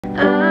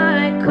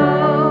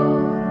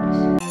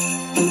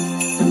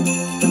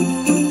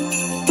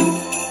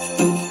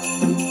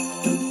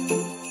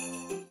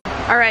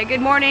Good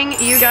morning,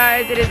 you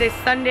guys. It is a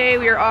Sunday.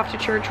 We are off to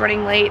church,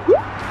 running late,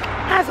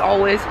 as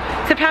always.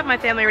 Except half my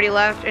family already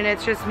left, and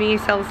it's just me,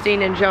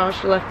 Celestine, and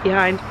Josh left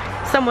behind.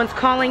 Someone's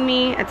calling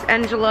me. It's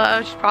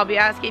Angela. She's probably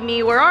asking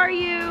me, where are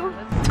you?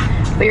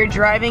 We are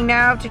driving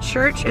now to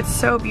church. It's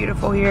so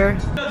beautiful here.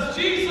 Does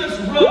Jesus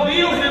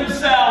reveal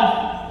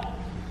himself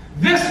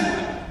this way?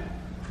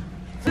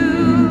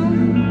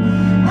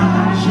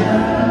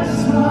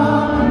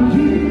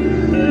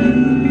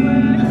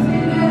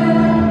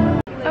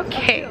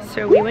 Okay,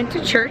 so we went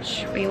to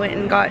church. We went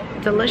and got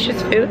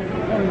delicious food.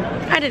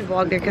 I didn't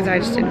vlog there because I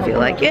just didn't feel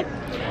like it.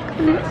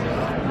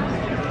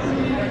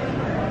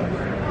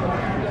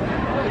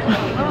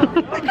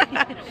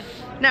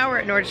 Now we're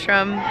at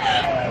Nordstrom.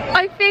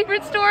 My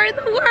favorite store in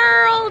the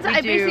world.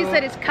 I basically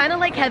said it's kind of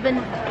like heaven,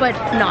 but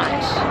not.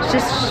 It's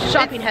just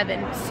shopping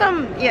heaven.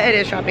 Yeah, it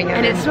is shopping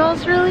heaven. And it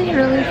smells really,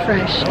 really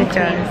fresh. It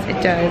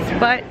does.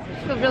 But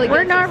really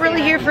we're not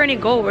really here for any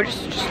goal. We're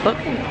just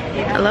looking.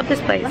 I love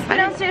this place. I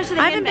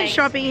haven't been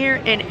shopping here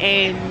in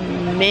a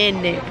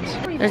minute.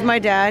 There's my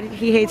dad.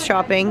 He hates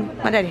shopping.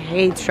 My dad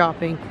hates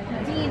shopping.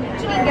 Dean,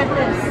 get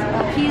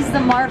this. He's the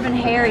Marvin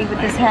Harry with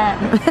his hat.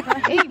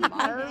 Hey,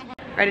 Marv.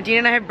 Alright, Dean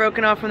and I have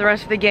broken off from the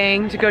rest of the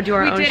gang to go do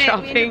our own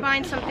shopping. We didn't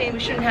find something we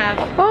shouldn't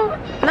have. Well,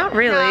 not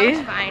really. No,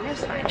 it's fine.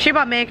 It's fine. She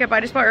bought makeup. I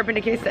just bought Urban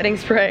Decay setting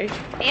spray.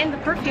 And the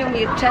perfume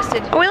we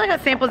tested. Oh, we only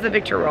got samples of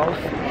Victor Rolf.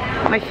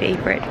 My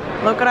favorite.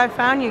 Look what I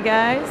found, you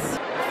guys.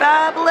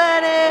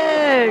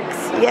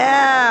 Fabletics.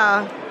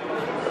 Yeah.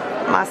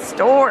 My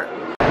store.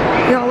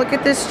 Y'all, look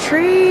at this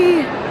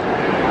tree.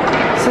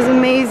 This is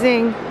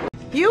amazing.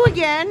 You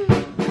again.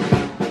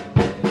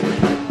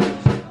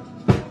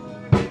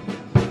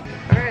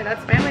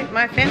 That's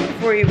my family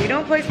for you. We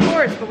don't play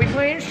sports, but we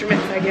play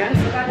instruments, I guess.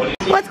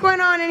 What's going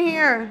on in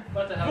here?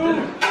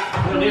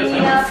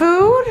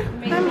 Food?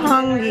 I'm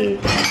hungry.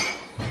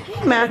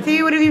 Hey,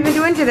 Matthew, what have you been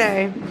doing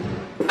today?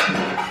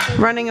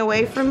 Running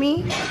away from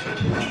me?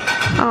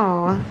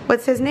 Oh,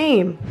 what's his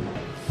name?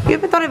 You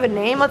haven't thought of a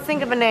name? Let's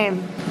think of a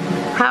name.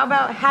 How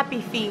about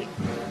Happy Feet?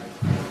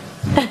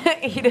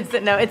 He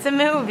doesn't know. It's a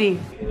movie.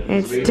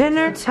 It's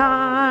dinner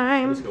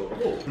time.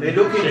 Hey,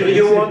 Luki, do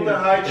you want the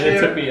high chair?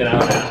 It took me an hour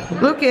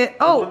now. Look at,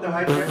 oh. The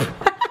high chair?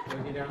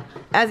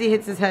 As he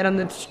hits his head on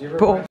the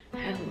bowl.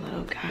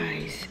 Hello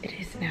guys, it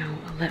is now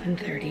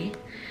 11:30.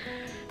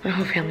 My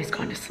whole family's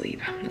gone to sleep.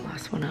 I'm the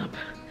last one up.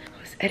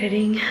 I was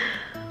editing,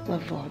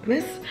 love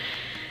Vlogmas.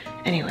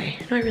 Anyway,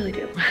 no, I really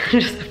do.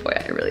 Just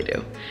FYI, I really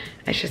do.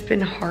 It's just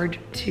been hard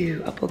to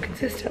upload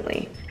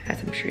consistently,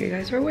 as I'm sure you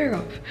guys are aware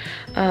of.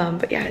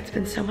 But yeah, it's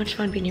been so much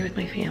fun being here with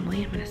my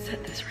family. I'm gonna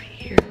set this right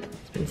here.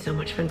 It's been so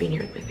much fun being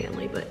here with my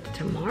family, but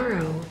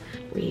tomorrow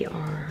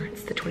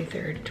it's the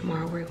 23rd.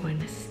 Tomorrow we're going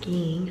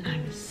skiing.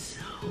 I'm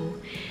so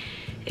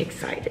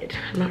excited.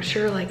 I'm not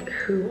sure like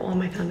who all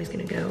my family's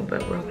gonna go,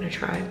 but we're all gonna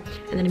try.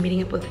 And then I'm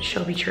meeting up with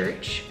Shelby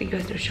Church. You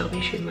guys know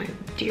Shelby, she's my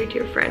dear,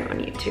 dear friend on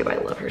YouTube. I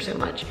love her so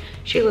much.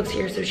 She lives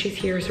here, so she's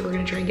here, so we're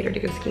gonna try and get her to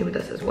go skiing with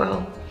us as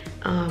well.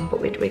 But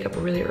we have to wake up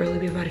really early.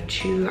 We have about a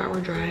 2-hour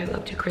drive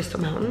up to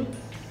Crystal Mountain,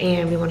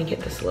 and we want to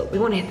get the slope. We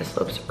want to hit the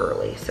slopes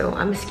early. So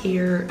I'm a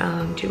skier.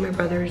 Two of my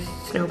brothers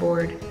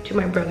snowboard. Two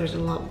of my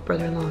brother-in-law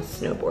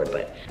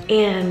snowboard.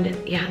 And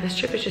yeah, this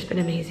trip has just been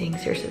amazing.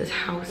 Seriously, this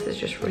house is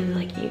just really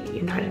like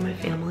united my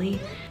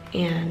family,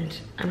 and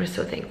I'm just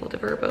so thankful to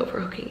Verbo for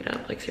hooking it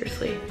up. Like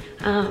seriously.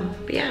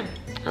 But yeah,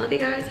 I love you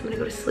guys. I'm gonna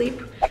go to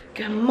sleep.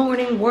 Good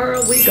morning,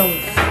 world. We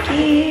going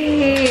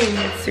skiing.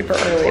 It's super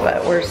early,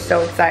 but we're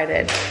so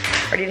excited.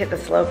 Ready to hit the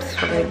slopes.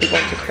 We're going to be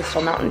going to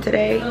Crystal Mountain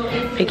today,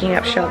 picking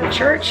up Shelby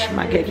Church,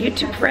 my good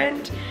YouTube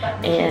friend,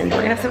 and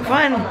we're gonna have some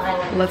fun.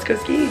 Let's go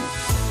ski.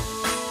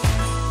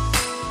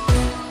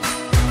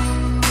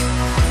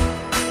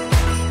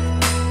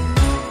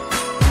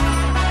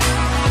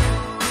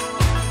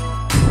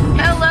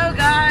 Hello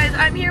guys,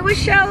 I'm here with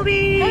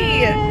Shelby.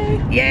 Hey.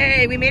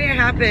 Yay, we made it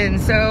happen.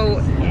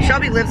 So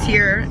Shelby lives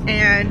here,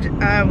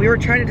 and we were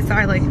trying to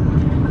decide like,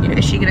 you know,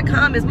 is she gonna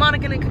come? Is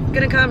Monica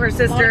gonna come? Her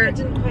sister. Monica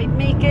didn't quite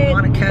make it,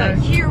 Monica. but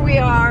here we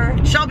are.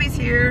 Shelby's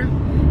here,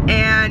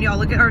 and y'all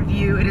look at our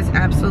view. It is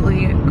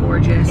absolutely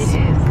gorgeous. It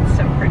is. It's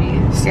so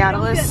pretty.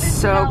 Seattle is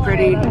so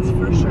pretty. That's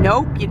for sure.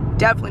 Nope, you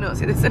definitely don't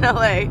see this in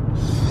LA.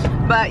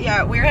 But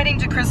yeah, we're heading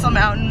to Crystal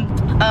Mountain.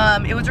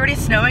 It was already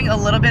snowing a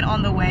little bit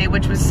on the way,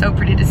 which was so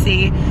pretty to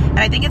see. And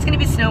I think it's gonna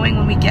be snowing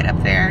when we get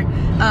up there.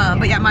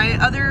 But yeah, my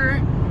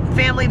other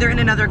family, they're in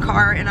another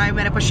car, and I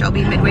met up with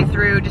Shelby midway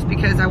through just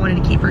because I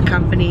wanted to keep her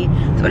company.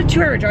 It's about a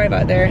 2-hour drive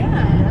out there.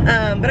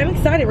 Yeah. But I'm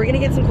excited. We're gonna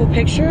get some cool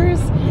pictures,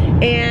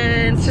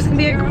 and it's just gonna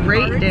be a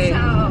great day.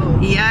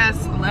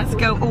 Yes, let's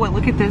go. Oh,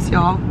 look at this,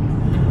 y'all.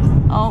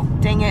 Oh,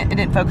 dang it, it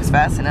didn't focus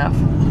fast enough.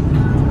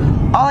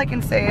 All I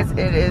can say is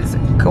it is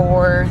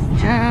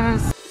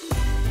gorgeous.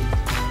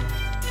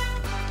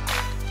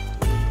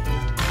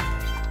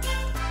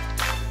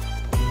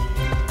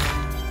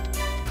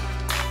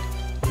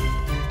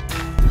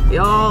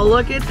 Y'all,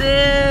 look at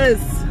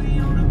this.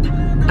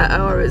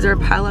 Uh-oh, is there a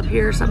pile up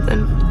here or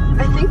something?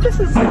 I think this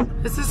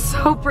is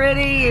so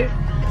pretty.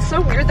 It's so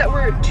weird that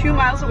we're 2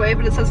 miles away,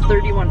 but it says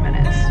 31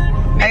 minutes.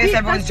 I guess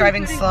everyone's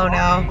driving slow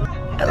now.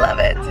 I love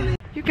it.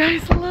 You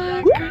guys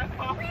look.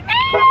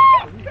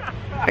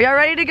 Are y'all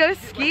ready to go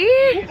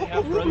ski?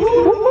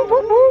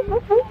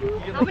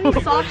 How many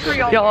socks are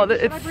y'all? Y'all,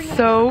 it's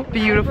so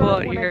beautiful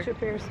out here.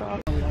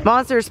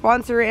 Monster,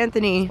 sponsor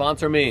Anthony.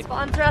 Sponsor me.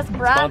 Sponsor us,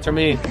 Brad. Sponsor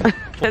me.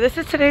 So this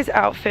is today's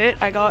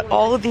outfit. I got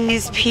all of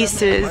these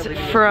pieces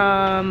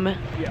from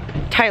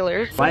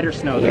Tyler's. Lighter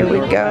snow. Here we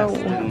go.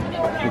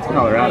 It's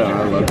Colorado.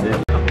 I loved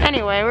it.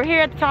 Anyway, we're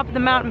here at the top of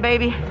the mountain,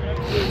 baby.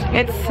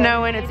 It's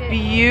snowing. It's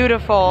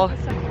beautiful.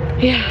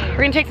 Yeah, we're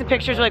gonna take some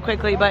pictures really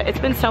quickly, but it's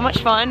been so much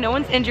fun. No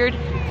one's injured,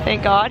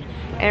 thank God.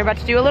 And we're about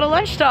to do a little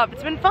lunch stop.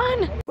 It's been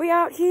fun. We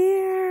out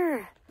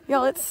here.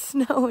 Y'all, it's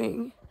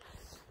snowing.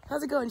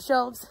 How's it going,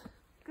 Shelves?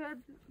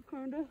 Good,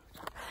 kinda.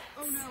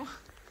 Oh no.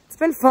 It's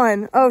been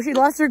fun. Oh, she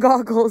lost her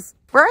goggles.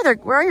 Where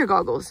are your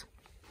goggles?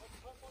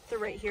 They're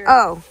right here.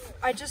 Oh.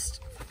 I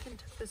just fucking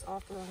took this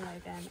off the wrong way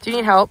again. Do you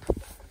need help?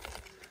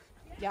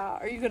 Yeah,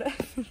 are you gonna?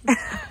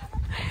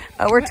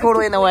 Oh, we're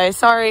totally in the way.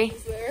 Sorry.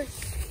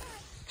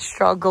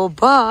 Struggle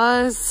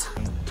bus.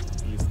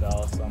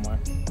 Somewhere.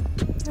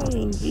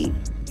 Crazy.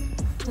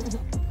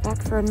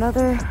 Back for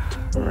another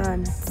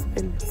run.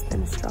 It's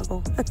been a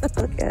struggle.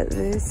 Look at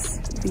this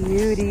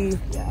beauty.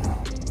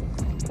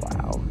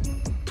 Wow.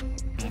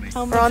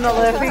 We're on the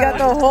lift. We got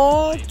the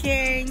whole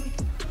king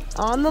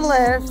on the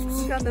lift.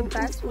 We got the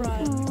best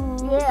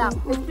run. Yeah,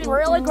 it's been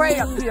really great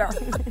up here.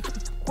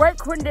 Great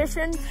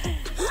conditions.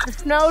 The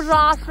snow's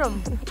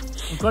awesome.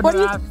 We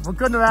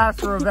couldn't have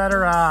asked for a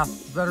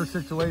better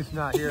situation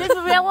out here.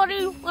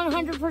 Visibility,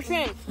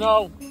 100%.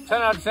 No,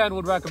 10 out of 10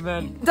 would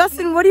recommend.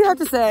 Dustin, what do you have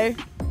to say?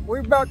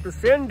 We're about to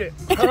send it.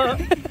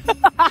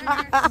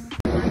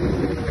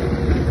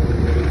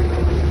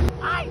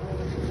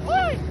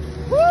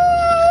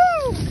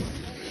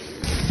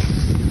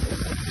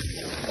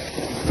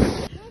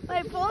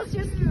 My pulse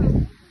just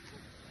through.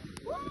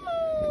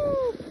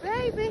 Woo,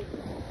 baby.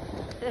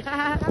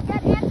 I've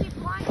got Nancy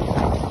flying.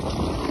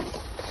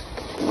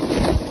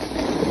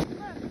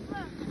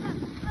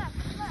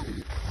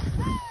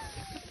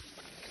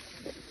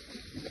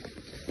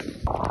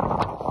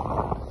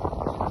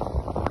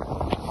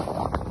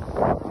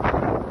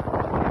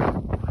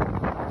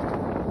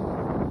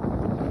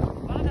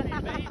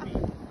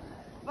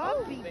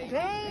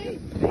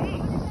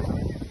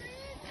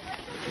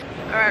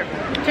 Alright,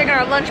 taking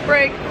our lunch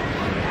break.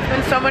 It's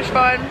been so much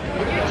fun.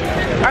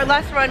 Our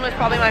last run was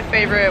probably my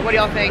favorite. What do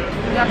y'all think?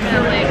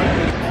 Definitely.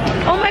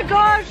 Oh my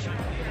gosh!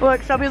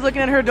 Look, Shelby's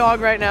looking at her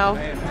dog right now.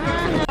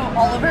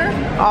 Oliver?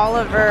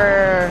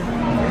 Oliver.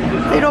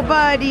 Little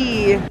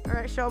buddy.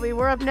 Alright, Shelby,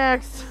 we're up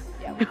next.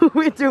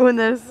 We're doing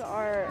this.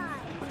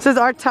 This is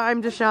our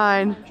time to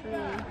shine.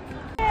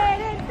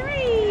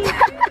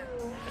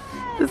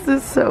 This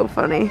is so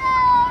funny.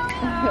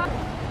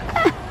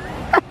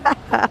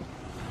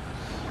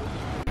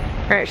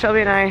 Alright, Shelby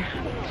and I,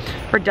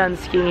 we're done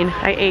skiing.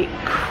 I ate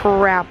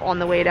crap on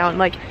the way down,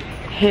 like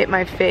hit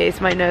my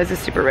face. My nose is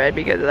super red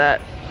because of that.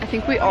 I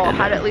think we all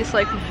had at least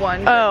like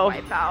one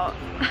wipe out.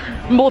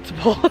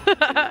 Multiple.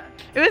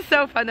 It was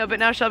so fun though, but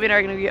now Shelby and I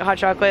are gonna get hot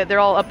chocolate. They're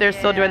all up there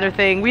still doing their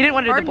thing. We didn't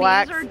want to do the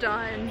blacks. Our knees are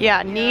done.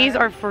 Yeah, knees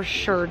are for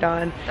sure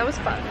done. That was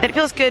fun. It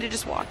feels good to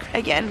just walk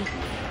again.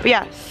 But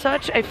yeah,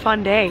 such a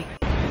fun day.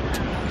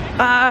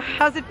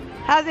 How's it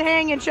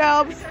hanging,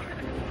 Shelbs?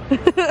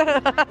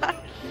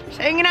 Just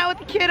hanging out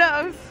with the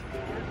kiddos.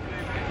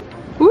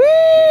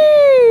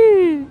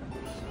 Whee!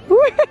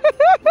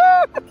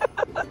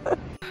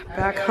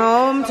 Back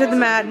home to the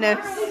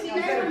madness.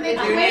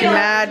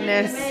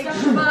 Madness.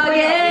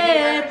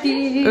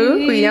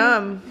 Ooh,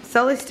 yum.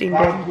 Celestine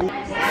did.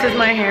 This is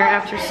my hair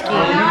after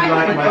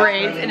skiing with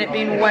braids and it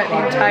being wet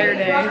the entire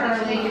day.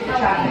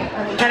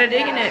 Kinda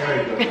digging it.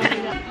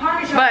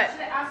 But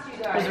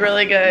it was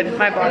really good.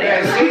 My body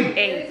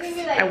aches.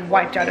 I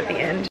wiped out at the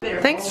end.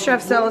 Thanks,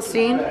 Chef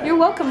Celestine. You're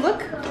welcome,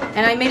 look.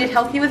 And I made it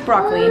healthy with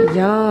broccoli.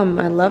 Yum,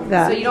 I love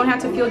that. So you don't have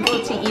to feel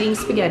guilty eating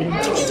spaghetti.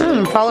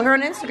 Follow her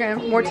on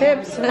Instagram, more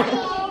tips. This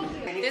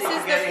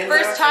is the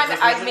first time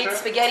I've made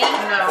spaghetti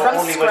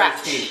from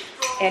scratch.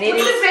 And it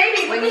is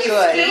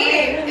good.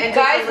 And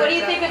guys, what do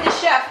you think of the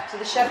chef?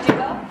 Did the chef do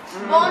well?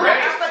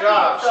 Great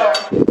job,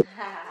 chef.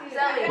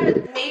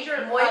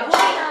 Major muy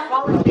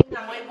bueno.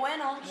 Muy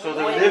bueno. So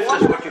the lift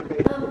is what you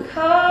pay. I'm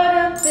caught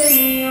up in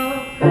your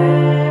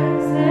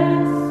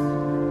presence.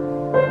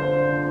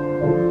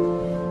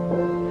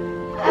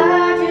 I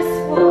just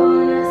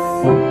wanna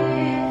sit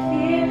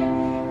here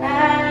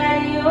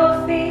at your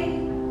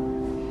feet.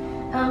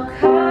 I'm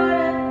caught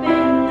up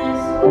in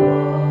this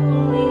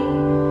holy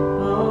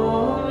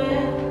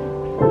moment.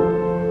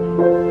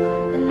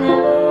 And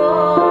never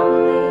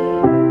only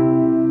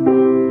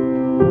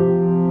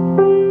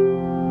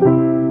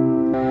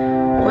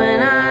when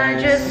I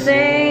just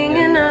sing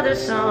another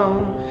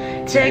song.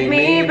 Take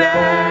me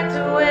back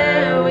to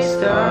where we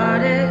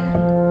started.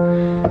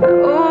 I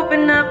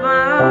open up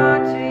my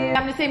heart to you.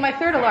 I'm gonna say my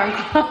third alarm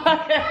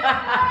clock.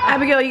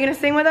 Abigail, are you gonna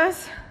sing with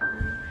us?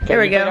 There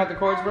we go. The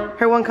chords, bro?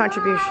 Her one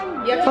contribution.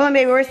 Hold on,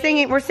 baby. We're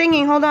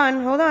singing. Hold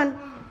on.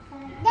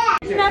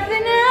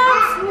 Nothing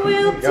else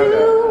will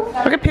do.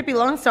 Look at Pippi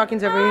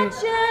Longstockings over here. I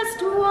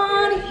just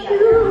want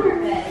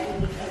you.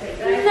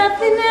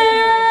 Nothing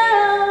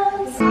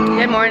else.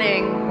 Good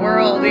morning,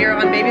 world. We are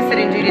on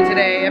babysitting duty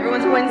today.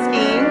 Everyone's going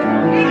skiing,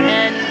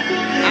 and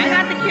I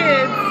got the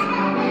kids.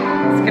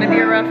 It's gonna be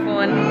a rough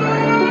one.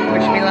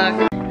 Wish me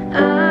luck.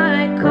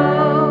 I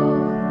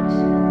called,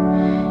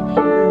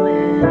 you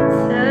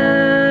answered,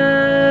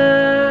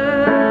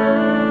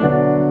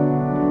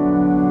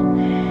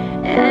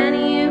 and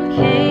you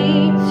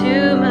came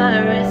to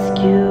my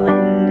rescue,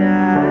 and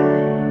I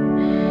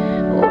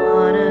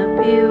wanna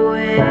be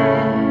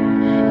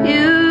where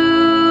you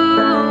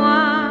are.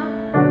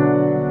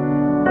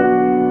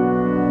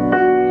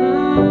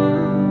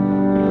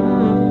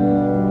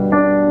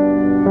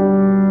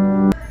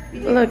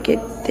 Look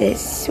at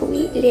this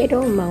sweet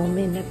little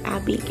moment of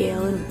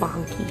Abigail and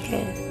Bonky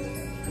Head.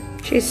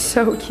 She's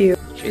so cute.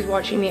 She's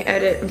watching me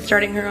edit. I'm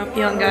starting her off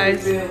young,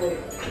 guys.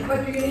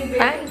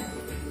 Hi.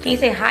 Can you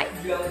say hi?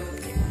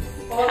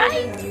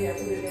 Hi.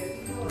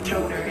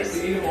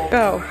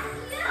 Oh,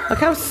 look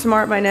how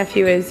smart my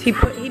nephew is. He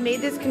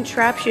made this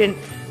contraption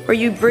where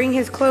you bring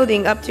his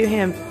clothing up to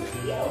him.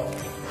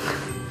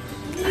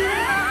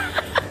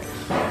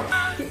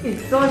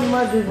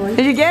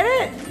 Did you get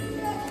it?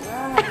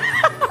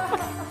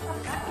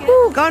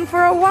 Ooh, gone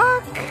for a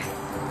walk.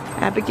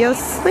 Abigail's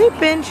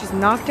sleeping. She's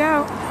knocked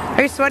out.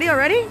 Are you sweaty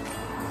already?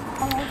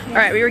 All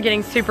right, we were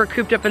getting super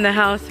cooped up in the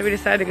house, so we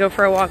decided to go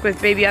for a walk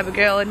with baby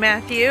Abigail and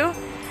Matthew.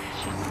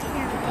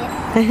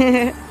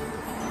 Yeah,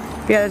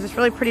 there's this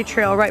really pretty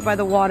trail right by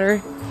the water.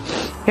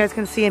 You guys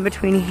can see in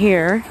between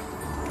here.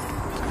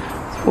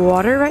 There's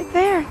water right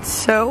there. It's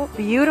so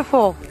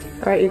beautiful.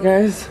 All right, you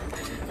guys,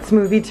 it's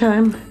movie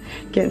time.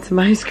 Getting some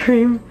ice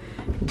cream.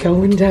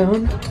 Going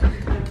down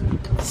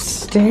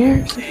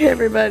stairs. Hey,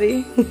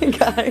 everybody.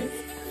 Guys,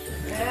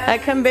 I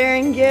come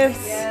bearing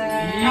gifts.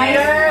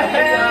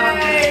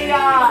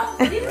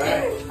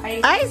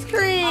 Ice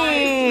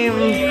cream!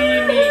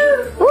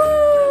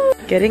 Woo!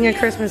 Getting a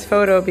Christmas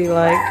photo be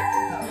like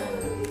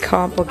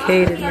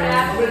complicated,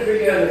 man.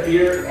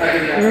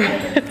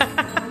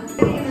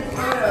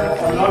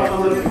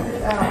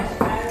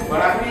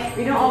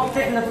 We don't all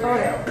fit in the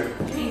photo.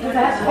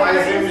 That's why I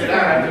zoomed it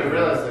out. I didn't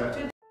realize that.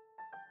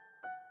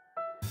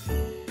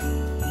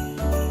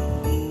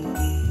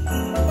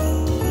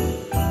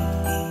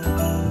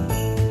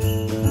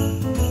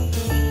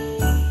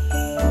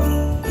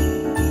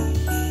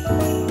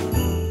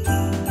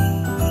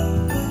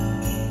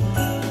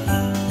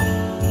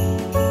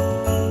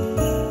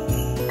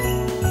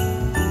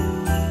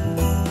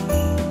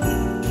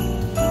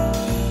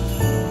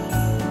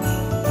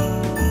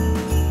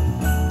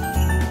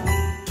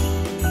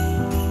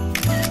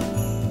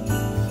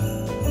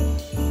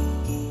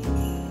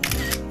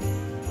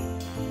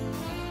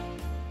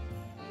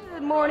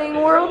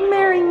 Morning world,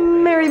 Merry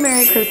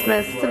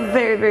Christmas. It's a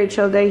very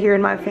chill day here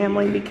in my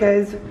family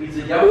because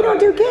we don't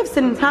do gifts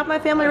and half my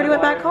family already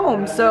went back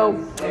home. So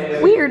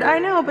weird, I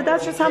know, but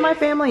that's just how my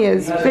family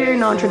is. Very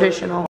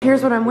non-traditional.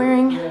 Here's what I'm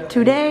wearing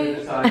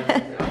today.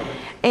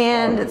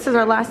 And this is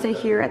our last day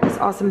here at this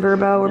awesome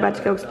Verbo. We're about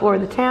to go explore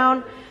the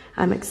town.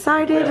 I'm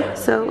excited,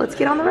 so let's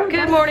get on the road.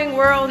 Good morning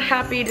world,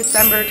 happy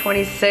December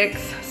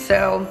 26th.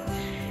 So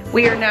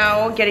we are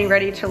now getting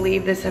ready to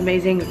leave this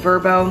amazing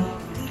Verbo.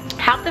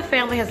 Half the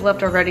family has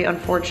left already,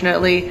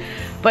 unfortunately,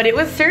 but it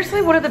was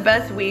seriously one of the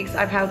best weeks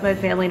I've had with my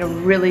family in a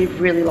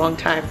really long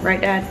time. Right,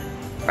 Dad?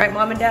 Right,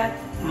 Mom and Dad?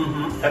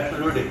 Mm-hmm,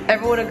 absolutely.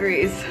 Everyone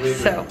agrees.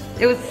 So,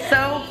 it was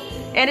so...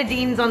 Anna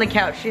Dean's on the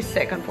couch. She's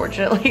sick,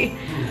 unfortunately.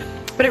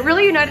 But it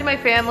really united my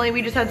family.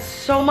 We just had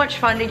so much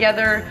fun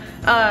together.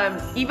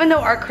 Even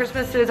though our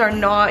Christmases are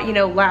not, you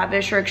know,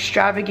 lavish or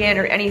extravagant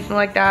or anything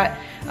like that,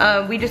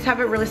 we just have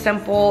it really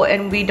simple,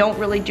 and we don't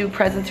really do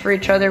presents for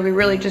each other. We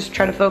really just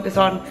try to focus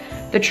on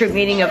the true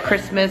meaning of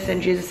Christmas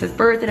and Jesus'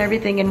 birth and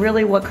everything, and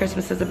really what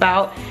Christmas is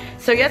about.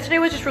 So yesterday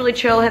was just really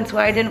chill, hence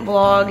why I didn't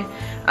vlog.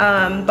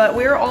 But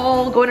we're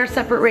all going our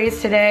separate ways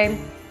today.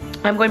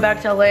 I'm going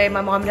back to LA.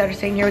 My mom and dad are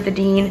staying here with the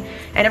dean,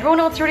 and everyone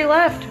else already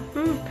left.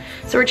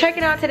 So we're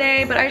checking out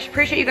today, but I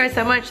appreciate you guys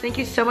so much. Thank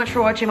you so much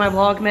for watching my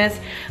Vlogmas.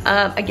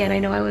 Again, I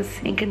know I was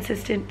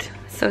inconsistent,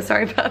 so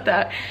sorry about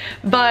that.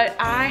 But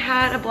I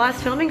had a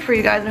blast filming for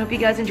you guys, and I hope you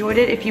guys enjoyed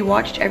it. If you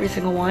watched every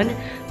single one,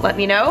 let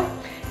me know.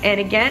 And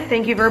again,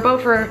 thank you Verbo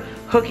for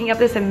hooking up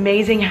this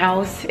amazing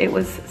house. It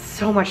was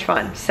so much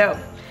fun. So,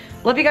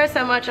 love you guys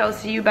so much. I'll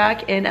see you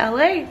back in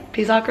LA.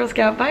 Peace out, Girl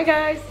Scout. Bye,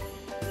 guys.